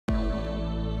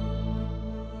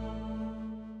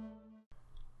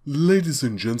Ladies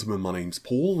and gentlemen, my name's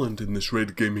Paul, and in this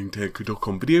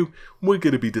RedGamingTech.com video, we're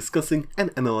going to be discussing and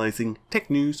analysing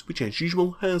tech news which as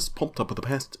usual has popped up in the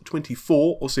past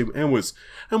 24 or so hours.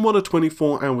 And what a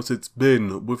 24 hours it's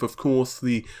been, with of course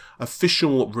the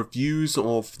official reviews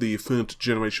of the 3rd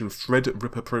generation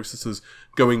Threadripper processors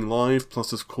going live,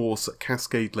 plus of course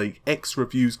Cascade Lake X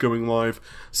reviews going live,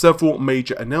 several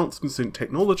major announcements in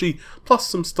technology, plus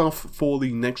some stuff for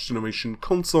the next generation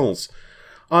consoles.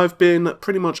 I've been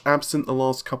pretty much absent the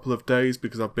last couple of days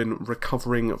because I've been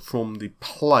recovering from the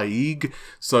plague,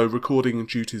 so recording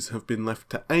duties have been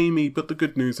left to Amy, but the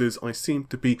good news is I seem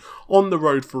to be on the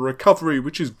road for recovery,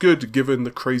 which is good given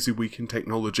the crazy week in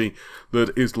technology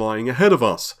that is lying ahead of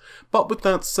us. But with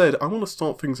that said, I want to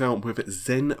start things out with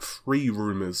Zen 3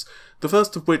 rumours, the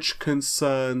first of which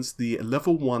concerns the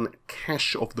level 1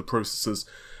 cache of the processors.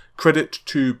 Credit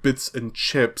to Bits and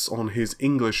Chips on his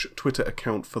English Twitter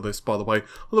account for this, by the way.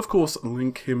 I'll of course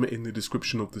link him in the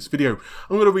description of this video.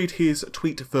 I'm going to read his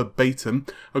tweet verbatim.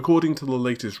 According to the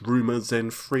latest rumour,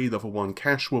 Zen 3 level 1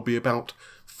 cache will be about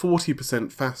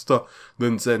 40% faster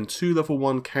than Zen 2 level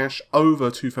 1 cache,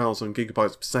 over 2000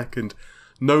 gigabytes per second.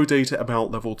 No data about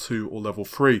level 2 or level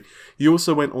 3. He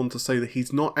also went on to say that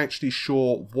he's not actually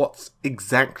sure what's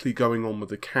exactly going on with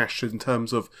the cache in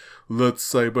terms of, let's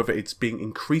say, whether it's being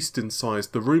increased in size.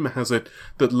 The rumour has it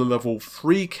that the level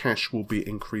 3 cache will be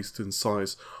increased in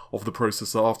size of the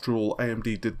processor. After all,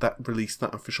 AMD did release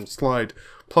that official slide.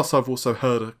 Plus I've also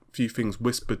heard a few things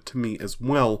whispered to me as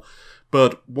well.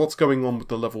 But what's going on with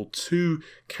the level 2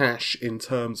 cache in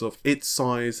terms of its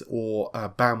size or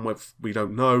bandwidth, we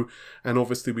don't know. And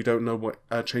obviously we don't know what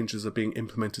changes are being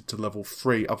implemented to level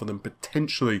 3 other than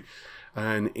potentially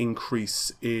an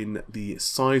increase in the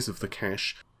size of the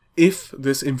cache. If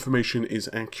this information is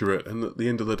accurate, and at the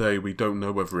end of the day we don't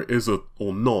know whether it is or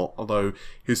not, although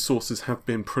his sources have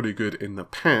been pretty good in the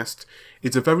past,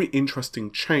 it's a very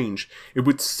interesting change. It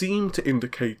would seem to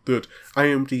indicate that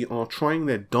AMD are trying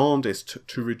their darndest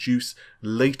to reduce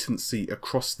latency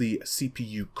across the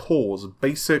CPU cores.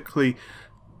 Basically,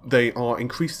 they are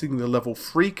increasing the level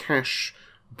 3 cache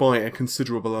by a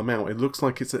considerable amount. It looks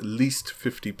like it's at least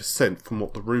 50% from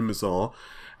what the rumours are,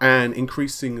 and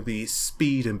increasing the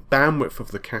speed and bandwidth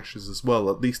of the caches as well,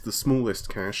 at least the smallest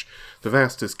cache, the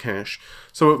fastest cache.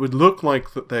 So it would look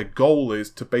like that their goal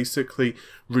is to basically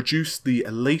reduce the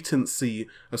latency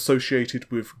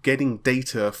associated with getting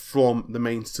data from the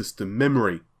main system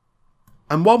memory.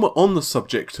 And while we're on the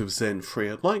subject of Zen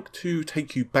 3, I'd like to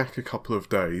take you back a couple of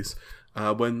days,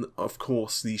 when, of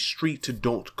course, the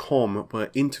Street.com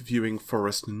were interviewing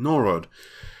Forrest Norrod.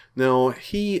 Now,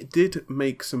 he did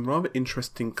make some rather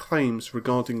interesting claims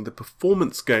regarding the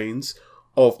performance gains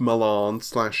of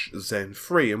Milan/Zen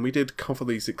 3, and we did cover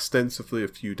these extensively a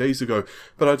few days ago,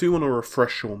 but I do want to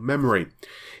refresh your memory.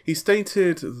 He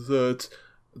stated that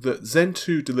Zen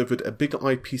 2 delivered a bigger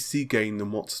IPC gain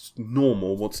than what's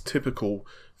normal, what's typical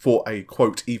for a,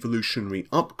 quote, evolutionary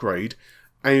upgrade.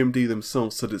 AMD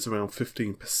themselves said it's around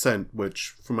 15%,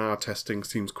 which from our testing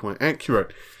seems quite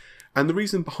accurate. And the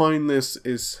reason behind this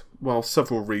is, well,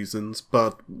 several reasons,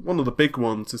 but one of the big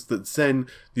ones is that Zen,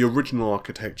 the original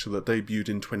architecture that debuted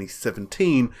in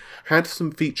 2017, had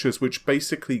some features which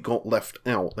basically got left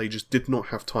out. They just did not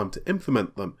have time to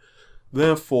implement them.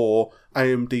 Therefore,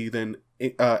 AMD then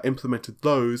implemented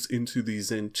those into the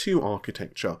Zen 2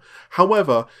 architecture.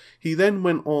 However, he then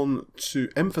went on to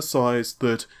emphasize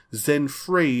that Zen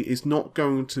 3 is not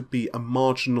going to be a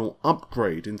marginal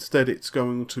upgrade. Instead, it's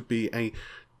going to be a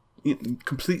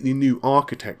completely new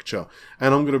architecture,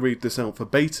 and I'm going to read this out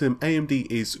verbatim.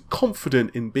 AMD is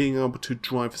confident in being able to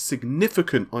drive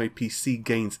significant IPC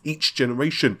gains each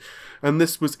generation, and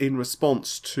this was in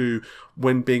response to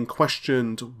when being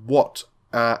questioned what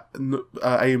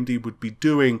AMD would be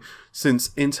doing, since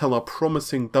Intel are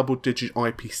promising double-digit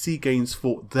IPC gains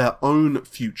for their own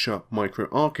future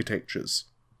microarchitectures.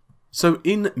 So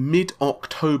in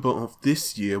mid-October of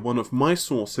this year, one of my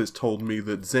sources told me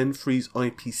that Zen 3's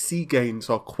IPC gains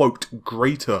are, quote,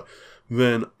 greater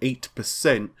than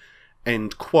 8%,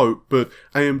 end quote, but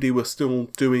AMD were still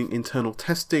doing internal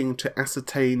testing to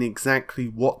ascertain exactly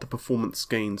what the performance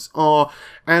gains are,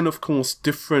 and of course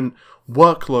different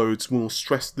workloads will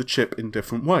stress the chip in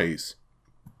different ways.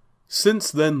 Since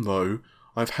then though,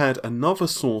 I've had another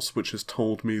source which has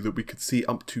told me that we could see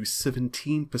up to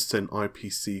 17%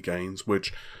 IPC gains,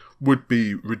 which would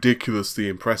be ridiculously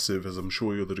impressive, as I'm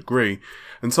sure you'll agree.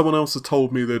 And someone else has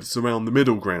told me that it's around the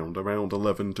middle ground, around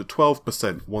 11 to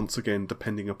 12%, once again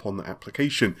depending upon the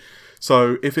application.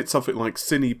 So if it's something like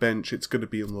Cinebench, it's going to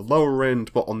be on the lower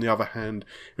end, but on the other hand,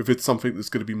 if it's something that's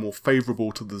going to be more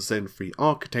favourable to the Zen 3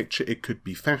 architecture, it could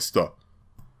be faster.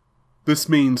 This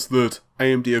means that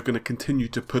AMD are going to continue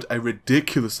to put a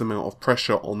ridiculous amount of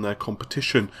pressure on their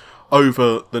competition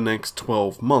over the next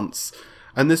 12 months.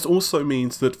 And this also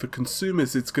means that for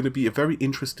consumers it's going to be a very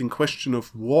interesting question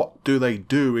of what do they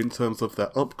do in terms of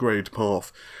their upgrade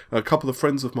path. A couple of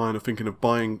friends of mine are thinking of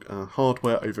buying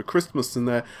hardware over Christmas, and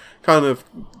they're kind of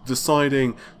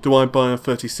deciding, do I buy a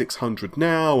 3600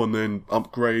 now and then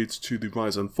upgrade to the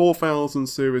Ryzen 4000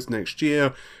 series next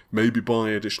year, maybe buy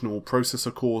additional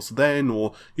processor cores then,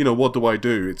 or, you know, what do I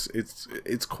do?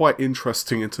 It's quite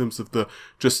interesting in terms of the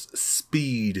just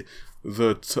speed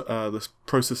that the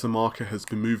processor market has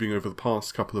been moving over the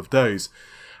past couple of days,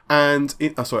 and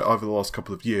over the last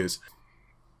couple of years.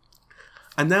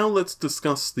 And now let's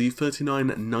discuss the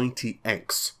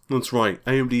 3990X. That's right,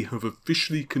 AMD have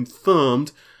officially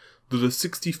confirmed that a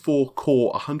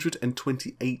 64-core,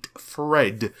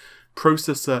 128-thread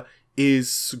processor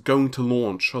is going to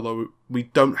launch, although we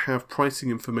don't have pricing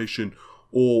information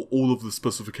or all of the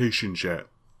specifications yet.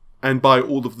 And by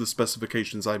all of the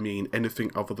specifications, I mean anything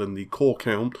other than the core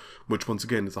count, which once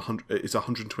again is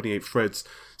 128 threads,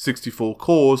 64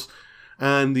 cores,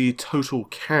 and the total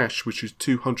cache, which is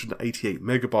 288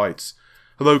 megabytes.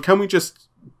 Although, can we just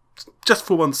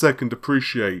for 1 second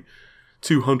appreciate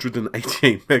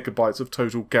 288 megabytes of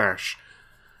total cache?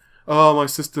 Oh, my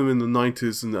system in the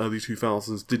 90s and early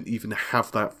 2000s didn't even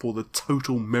have that for the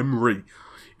total memory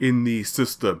in the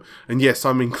system. And yes,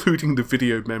 I'm including the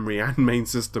video memory and main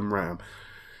system RAM.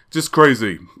 Just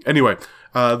crazy. Anyway,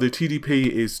 the TDP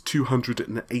is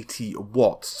 280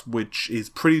 watts, which is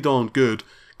pretty darn good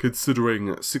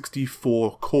considering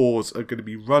 64 cores are going to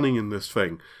be running in this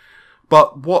thing.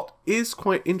 But what is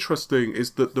quite interesting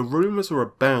is that the rumours are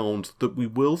abound that we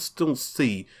will still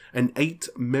see an 8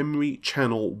 memory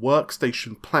channel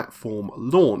workstation platform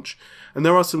launch. And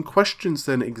there are some questions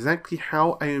then exactly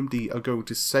how AMD are going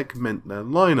to segment their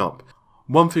lineup.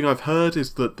 One thing I've heard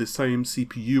is that the same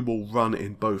CPU will run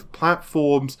in both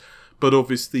platforms, but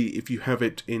obviously if you have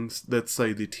it in, let's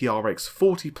say, the TRX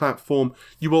 40 platform,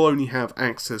 you will only have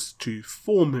access to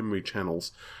 4 memory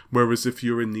channels. Whereas if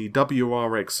you're in the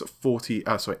WRX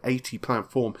 80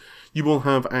 platform, you will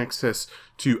have access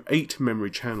to 8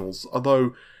 memory channels,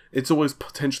 although it's always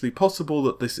potentially possible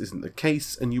that this isn't the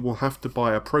case, and you will have to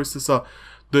buy a processor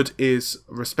that is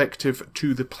respective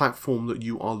to the platform that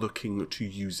you are looking to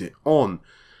use it on.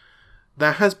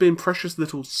 There has been precious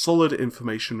little solid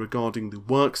information regarding the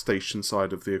workstation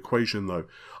side of the equation though.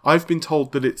 I've been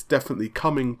told that it's definitely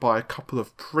coming by a couple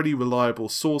of pretty reliable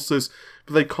sources,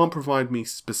 but they can't provide me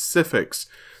specifics.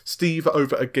 Steve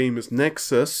over at Gamers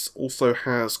Nexus also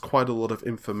has quite a lot of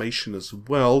information as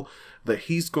well that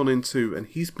he's gone into, and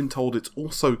he's been told it's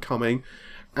also coming.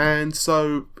 And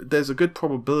so there's a good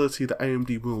probability that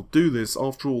AMD will do this.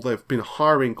 After all, they've been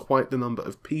hiring quite the number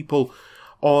of people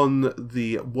on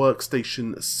the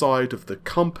workstation side of the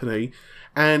company,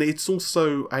 and it's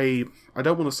also I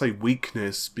don't want to say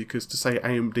weakness, because to say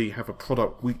AMD have a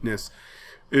product weakness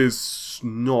is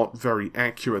not very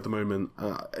accurate at the moment,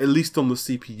 at least on the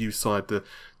CPU side.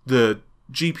 The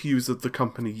GPUs of the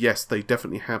company, yes, they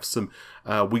definitely have some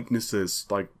weaknesses,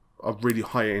 like a really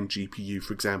high-end GPU,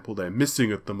 for example, they're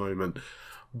missing at the moment.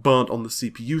 But on the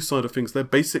CPU side of things, they're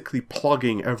basically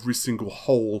plugging every single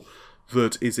hole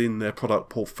that is in their product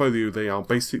portfolio. They are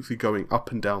basically going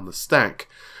up and down the stack.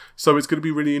 So it's going to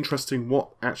be really interesting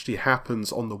what actually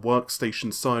happens on the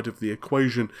workstation side of the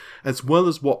equation, as well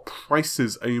as what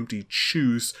prices AMD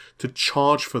choose to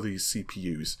charge for these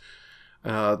CPUs.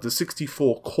 The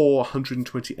 64-core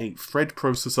 128-thread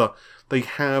processor, they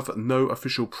have no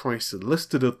official price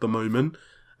listed at the moment.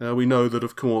 We know that,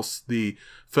 of course, the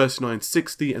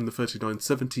 3960 and the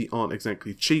 3970 aren't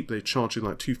exactly cheap. They're charging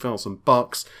like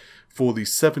 $2,000 for the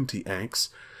 70X.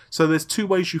 So there's two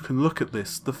ways you can look at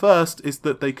this. The first is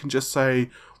that they can just say,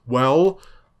 well,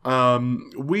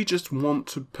 we just want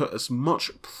to put as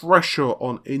much pressure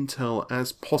on Intel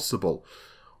as possible.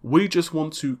 We just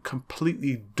want to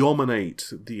completely dominate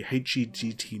the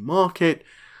HEDT market,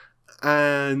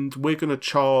 and we're going to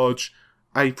charge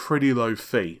a pretty low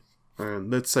fee.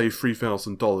 And let's say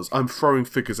 $3,000. I'm throwing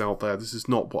figures out there. This is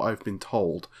not what I've been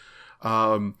told.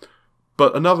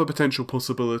 But another potential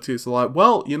possibility is like,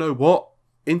 well, you know what?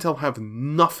 Intel have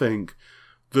nothing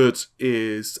that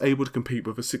is able to compete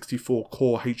with a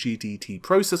 64-core HEDT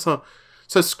processor,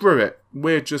 so screw it.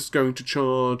 We're just going to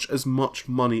charge as much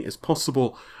money as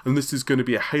possible, and this is going to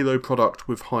be a Halo product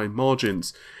with high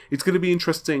margins. It's going to be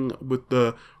interesting with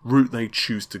the route they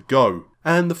choose to go.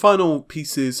 And the final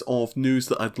pieces of news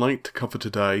that I'd like to cover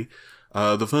today,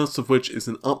 the first of which is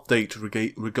an update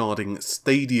regarding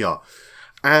Stadia.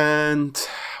 And,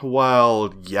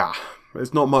 well, yeah,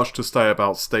 there's not much to say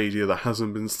about Stadia that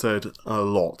hasn't been said a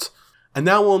lot. And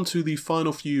now on to the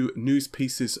final few news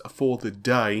pieces for the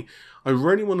day. I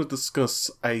really want to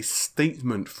discuss a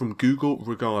statement from Google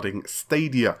regarding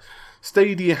Stadia.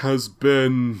 Stadia has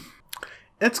been,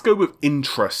 let's go with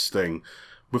interesting,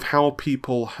 with how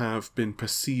people have been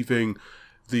perceiving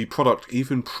the product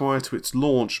even prior to its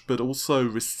launch, but also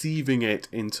receiving it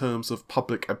in terms of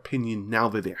public opinion now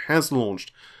that it has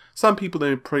launched. Some people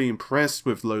are pretty impressed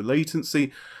with low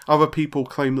latency, other people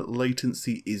claim that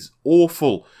latency is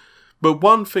awful. But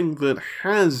one thing that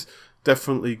has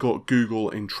definitely got Google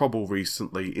in trouble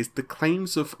recently is the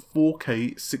claims of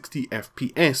 4K 60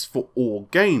 FPS for all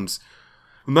games.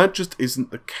 And that just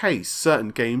isn't the case. Certain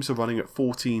games are running at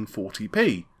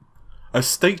 1440p. A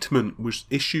statement was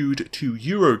issued to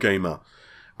Eurogamer,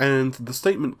 and the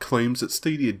statement claims that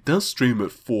Stadia does stream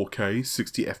at 4K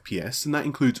 60 FPS, and that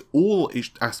includes all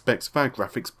aspects of our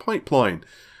graphics pipeline.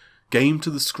 Game to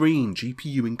the screen,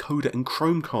 GPU encoder and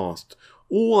Chromecast,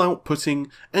 all outputting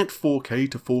at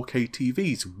 4K to 4K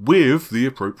TVs with the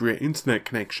appropriate internet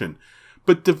connection.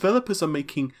 But developers are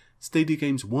making Stadia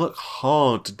games work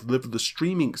hard to deliver the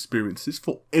streaming experiences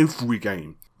for every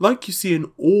game. Like you see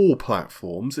in all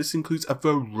platforms, this includes a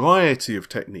variety of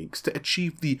techniques to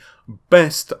achieve the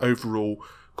best overall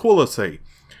quality.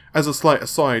 As a slight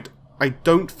aside, I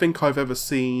don't think I've ever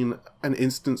seen an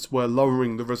instance where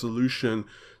lowering the resolution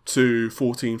to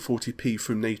 1440p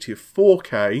from native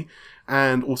 4K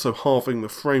and also halving the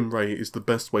frame rate is the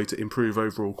best way to improve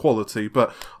overall quality,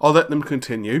 but I'll let them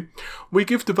continue. We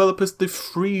give developers the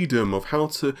freedom of how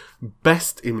to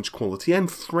best image quality and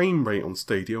frame rate on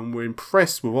Stadia, and we're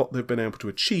impressed with what they've been able to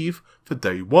achieve for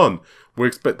day one. We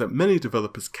expect that many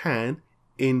developers can,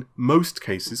 in most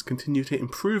cases, continue to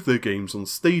improve their games on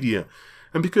Stadia.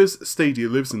 And because Stadia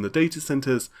lives in the data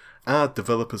centers, our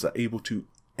developers are able to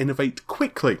innovate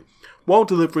quickly, while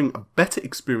delivering better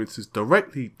experiences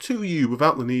directly to you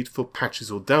without the need for patches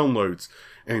or downloads."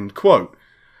 End quote.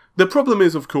 The problem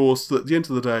is, of course, that at the end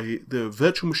of the day, the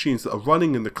virtual machines that are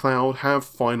running in the cloud have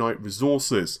finite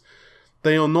resources.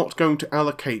 They are not going to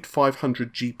allocate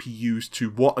 500 GPUs to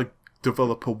what a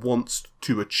developer wants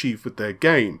to achieve with their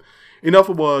game. In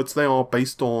other words, they are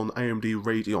based on AMD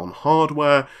Radeon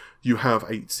hardware. You have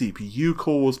 8 CPU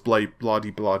cores, blah blah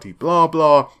blah blah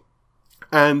blah.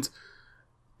 And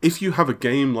if you have a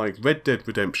game like Red Dead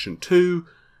Redemption 2,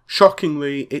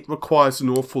 shockingly, it requires an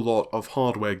awful lot of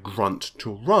hardware grunt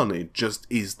to run. It just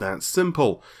is that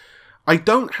simple. I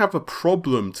don't have a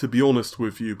problem, to be honest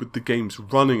with you, with the games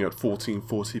running at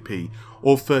 1440p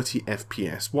or 30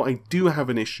 FPS. What I do have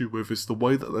an issue with is the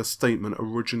way that the statement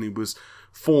originally was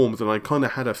formed, and I kind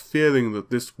of had a feeling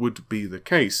that this would be the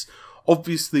case.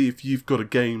 Obviously, if you've got a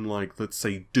game like, let's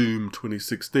say, Doom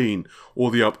 2016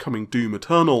 or the upcoming Doom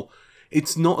Eternal,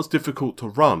 it's not as difficult to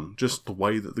run. Just the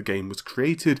way that the game was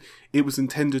created, it was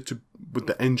intended to, with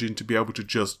the engine, to be able to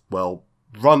just, well,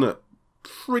 run at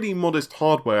pretty modest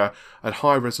hardware at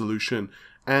high resolution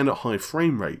and at high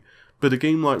frame rate. But a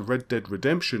game like Red Dead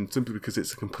Redemption, simply because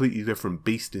it's a completely different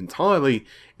beast entirely,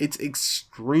 it's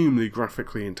extremely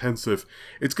graphically intensive.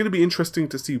 It's going to be interesting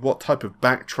to see what type of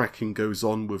backtracking goes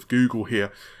on with Google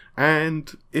here,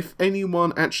 and if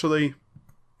anyone actually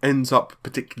ends up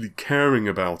particularly caring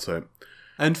about it.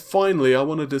 And finally, I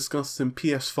want to discuss some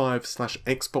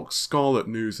PS5/Xbox Scarlett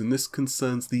news, and this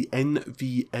concerns the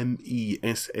NVMe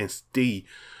SSD,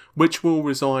 which will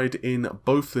reside in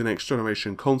both the next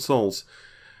generation consoles.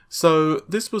 So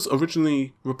this was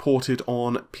originally reported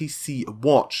on PC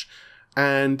Watch,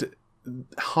 and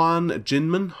Han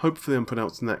Jinman, hopefully I'm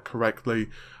pronouncing that correctly,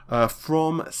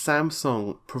 from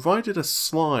Samsung provided a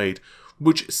slide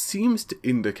which seems to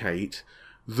indicate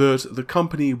that the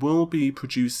company will be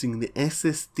producing the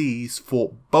SSDs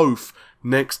for both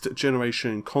next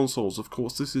generation consoles. Of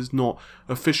course, this is not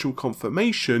official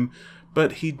confirmation,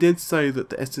 but he did say that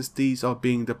the SSDs are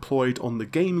being deployed on the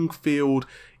gaming field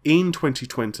in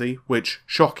 2020, which,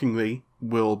 shockingly,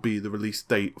 will be the release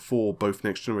date for both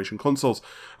next generation consoles.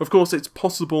 Of course, it's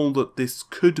possible that this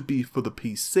could be for the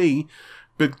PC,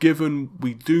 but given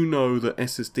we do know that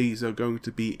SSDs are going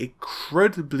to be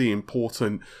incredibly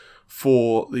important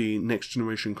for the next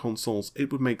generation consoles,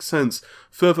 it would make sense.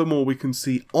 Furthermore, we can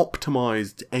see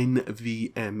optimized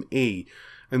NVMe,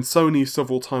 and Sony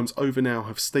several times over now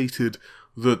have stated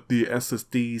that the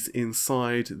SSDs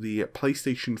inside the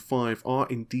PlayStation 5 are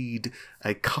indeed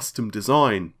a custom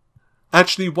design.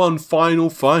 Actually, one final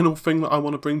thing that I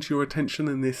want to bring to your attention,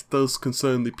 and this does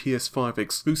concern the PS5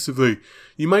 exclusively.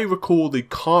 You may recall the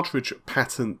cartridge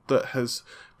patent that has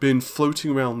been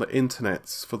floating around the internet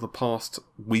for the past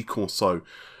week or so.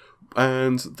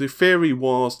 And the theory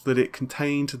was that it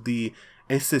contained the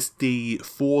SSD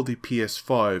for the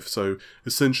PS5, so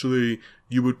essentially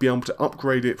you would be able to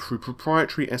upgrade it through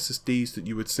proprietary SSDs that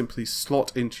you would simply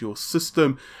slot into your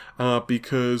system,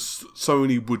 because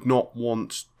Sony would not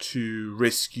want to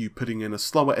risk you putting in a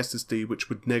slower SSD which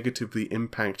would negatively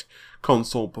impact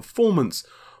console performance.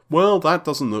 Well, that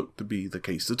doesn't look to be the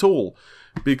case at all,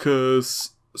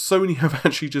 because Sony have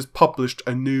actually just published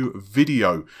a new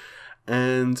video,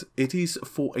 and it is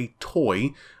for a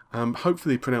toy.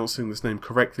 Hopefully pronouncing this name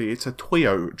correctly. It's a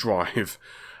Toyo drive.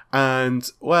 And,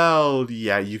 well,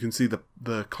 yeah, you can see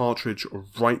the cartridge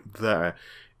right there.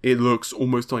 It looks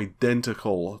almost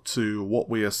identical to what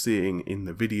we are seeing in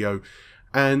the video.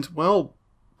 And, well,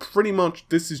 pretty much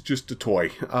this is just a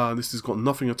toy. This has got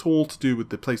nothing at all to do with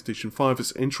the PlayStation 5.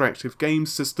 It's an interactive game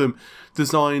system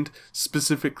designed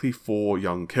specifically for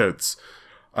young kids.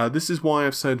 This is why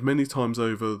I've said many times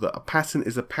over that a patent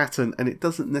is a patent, and it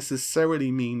doesn't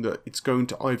necessarily mean that it's going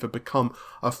to either become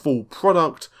a full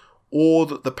product or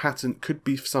that the patent could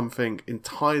be something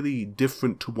entirely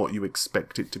different to what you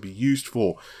expect it to be used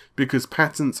for, because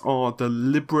patents are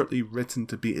deliberately written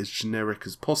to be as generic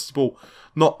as possible,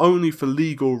 not only for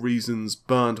legal reasons,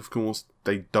 but of course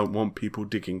they don't want people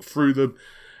digging through them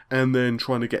and then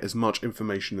trying to get as much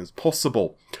information as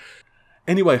possible.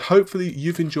 Anyway, hopefully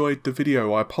you've enjoyed the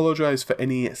video. I apologise for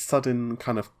any sudden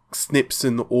kind of snips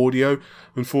in the audio.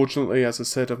 Unfortunately, as I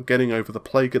said, I'm getting over the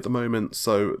plague at the moment,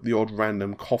 so the odd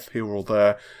random cough here or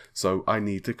there, so I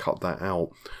need to cut that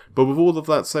out. But with all of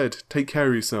that said, take care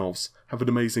of yourselves. Have an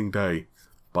amazing day.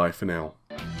 Bye for now.